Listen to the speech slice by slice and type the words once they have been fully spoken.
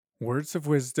Words of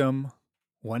Wisdom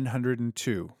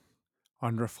 102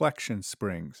 on Reflection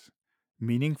Springs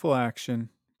Meaningful Action,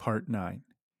 Part 9.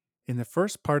 In the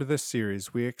first part of this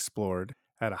series, we explored,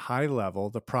 at a high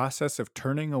level, the process of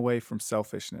turning away from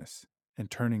selfishness and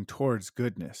turning towards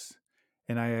goodness,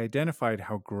 and I identified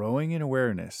how growing in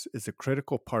awareness is a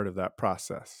critical part of that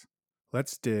process.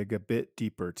 Let's dig a bit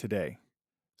deeper today.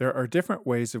 There are different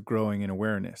ways of growing in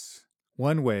awareness.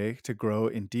 One way to grow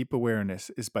in deep awareness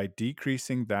is by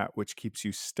decreasing that which keeps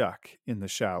you stuck in the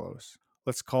shallows.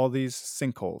 Let's call these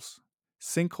sinkholes.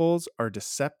 Sinkholes are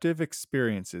deceptive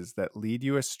experiences that lead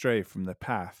you astray from the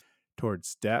path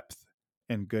towards depth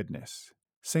and goodness.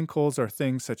 Sinkholes are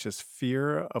things such as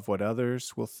fear of what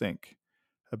others will think,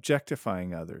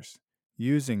 objectifying others,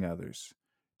 using others,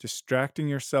 distracting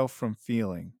yourself from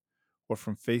feeling or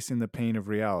from facing the pain of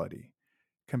reality,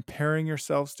 comparing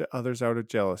yourselves to others out of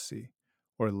jealousy,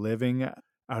 or living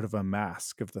out of a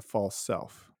mask of the false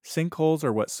self. Sinkholes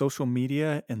are what social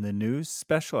media and the news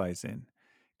specialize in,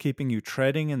 keeping you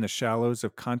treading in the shallows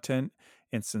of content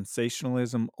and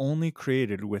sensationalism only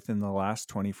created within the last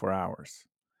 24 hours.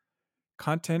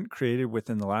 Content created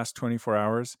within the last 24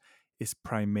 hours is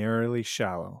primarily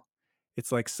shallow.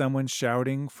 It's like someone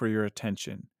shouting for your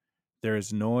attention. There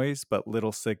is noise but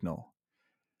little signal.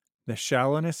 The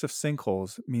shallowness of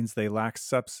sinkholes means they lack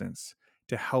substance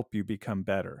to help you become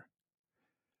better.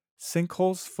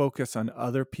 Sinkholes focus on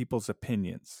other people's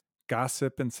opinions,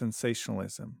 gossip and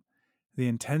sensationalism, the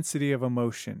intensity of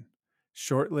emotion,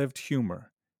 short-lived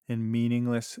humor, and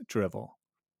meaningless drivel.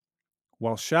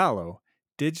 While shallow,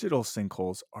 digital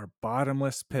sinkholes are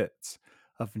bottomless pits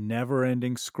of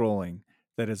never-ending scrolling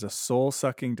that is a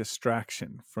soul-sucking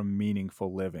distraction from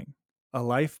meaningful living. A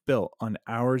life built on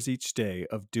hours each day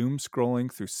of doom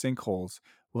scrolling through sinkholes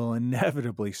will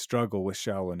inevitably struggle with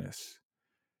shallowness.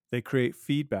 They create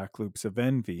feedback loops of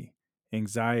envy,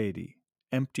 anxiety,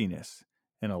 emptiness,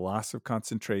 and a loss of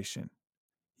concentration.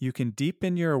 You can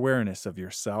deepen your awareness of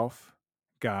yourself,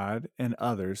 God, and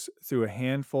others through a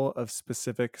handful of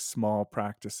specific small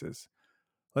practices.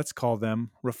 Let's call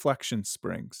them reflection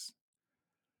springs.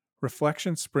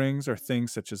 Reflection springs are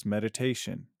things such as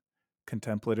meditation,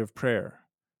 contemplative prayer,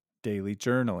 daily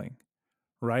journaling,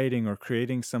 writing or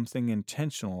creating something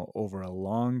intentional over a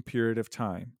long period of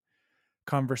time,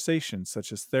 conversations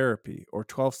such as therapy or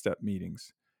 12-step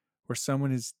meetings, where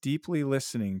someone is deeply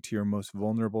listening to your most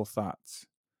vulnerable thoughts,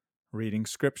 reading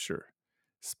scripture,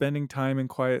 spending time in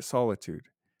quiet solitude,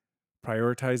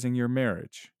 prioritizing your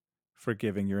marriage,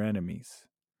 forgiving your enemies.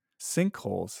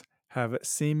 Sinkholes have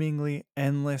seemingly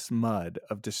endless mud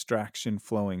of distraction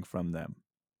flowing from them.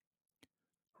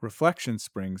 Reflection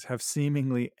springs have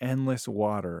seemingly endless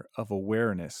water of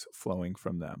awareness flowing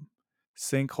from them.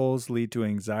 Sinkholes lead to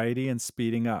anxiety and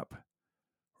speeding up.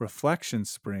 Reflection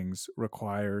springs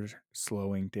require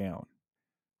slowing down.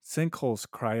 Sinkholes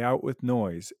cry out with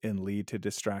noise and lead to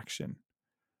distraction.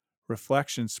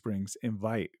 Reflection springs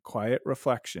invite quiet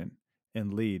reflection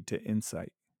and lead to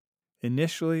insight.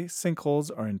 Initially, sinkholes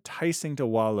are enticing to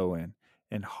wallow in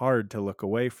and hard to look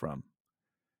away from.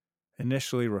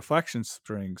 Initially, reflection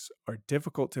springs are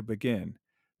difficult to begin,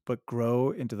 but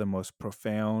grow into the most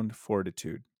profound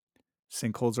fortitude.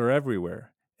 Sinkholes are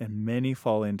everywhere, and many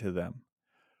fall into them.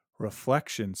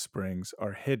 Reflection springs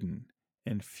are hidden,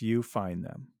 and few find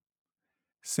them.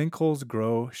 Sinkholes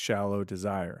grow shallow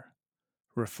desire.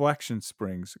 Reflection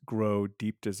springs grow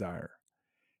deep desire.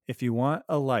 If you want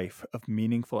a life of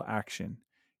meaningful action,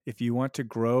 if you want to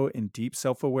grow in deep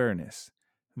self-awareness,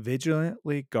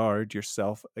 vigilantly guard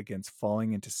yourself against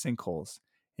falling into sinkholes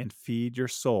and feed your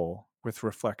soul with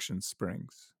reflection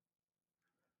springs.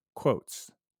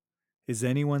 Quotes: Is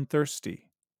anyone thirsty?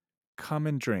 Come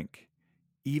and drink.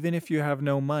 Even if you have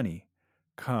no money,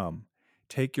 come.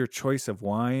 Take your choice of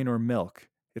wine or milk.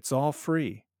 It's all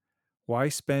free. Why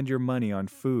spend your money on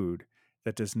food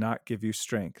that does not give you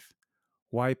strength?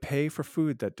 Why pay for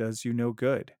food that does you no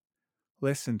good?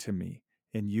 Listen to me,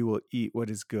 and you will eat what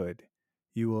is good.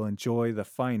 You will enjoy the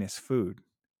finest food.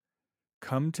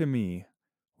 Come to me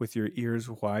with your ears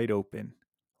wide open.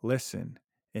 Listen,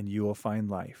 and you will find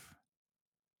life.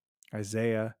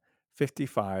 Isaiah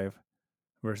 55,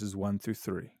 verses 1 through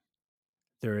 3.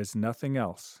 There is nothing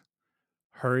else.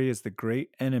 Hurry is the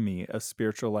great enemy of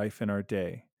spiritual life in our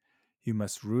day. You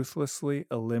must ruthlessly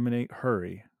eliminate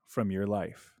hurry from your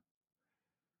life.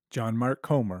 John Mark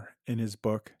Comer in his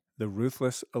book, The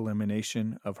Ruthless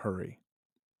Elimination of Hurry.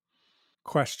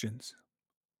 Questions.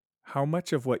 How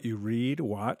much of what you read,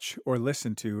 watch, or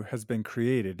listen to has been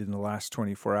created in the last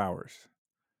 24 hours?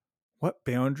 What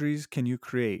boundaries can you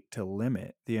create to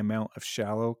limit the amount of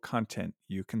shallow content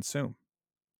you consume?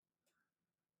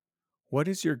 What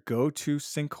is your go-to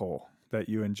sinkhole that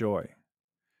you enjoy?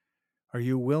 Are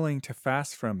you willing to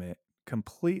fast from it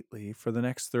completely for the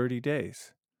next 30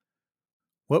 days?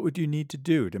 What would you need to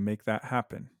do to make that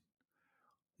happen?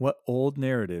 What old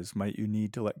narratives might you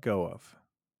need to let go of?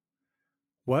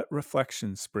 What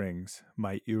reflection springs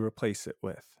might you replace it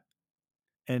with?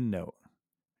 End note.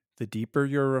 The deeper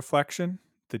your reflection,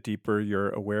 the deeper your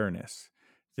awareness.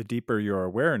 The deeper your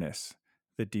awareness,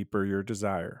 the deeper your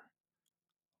desire.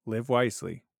 Live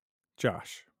wisely.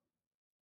 Josh.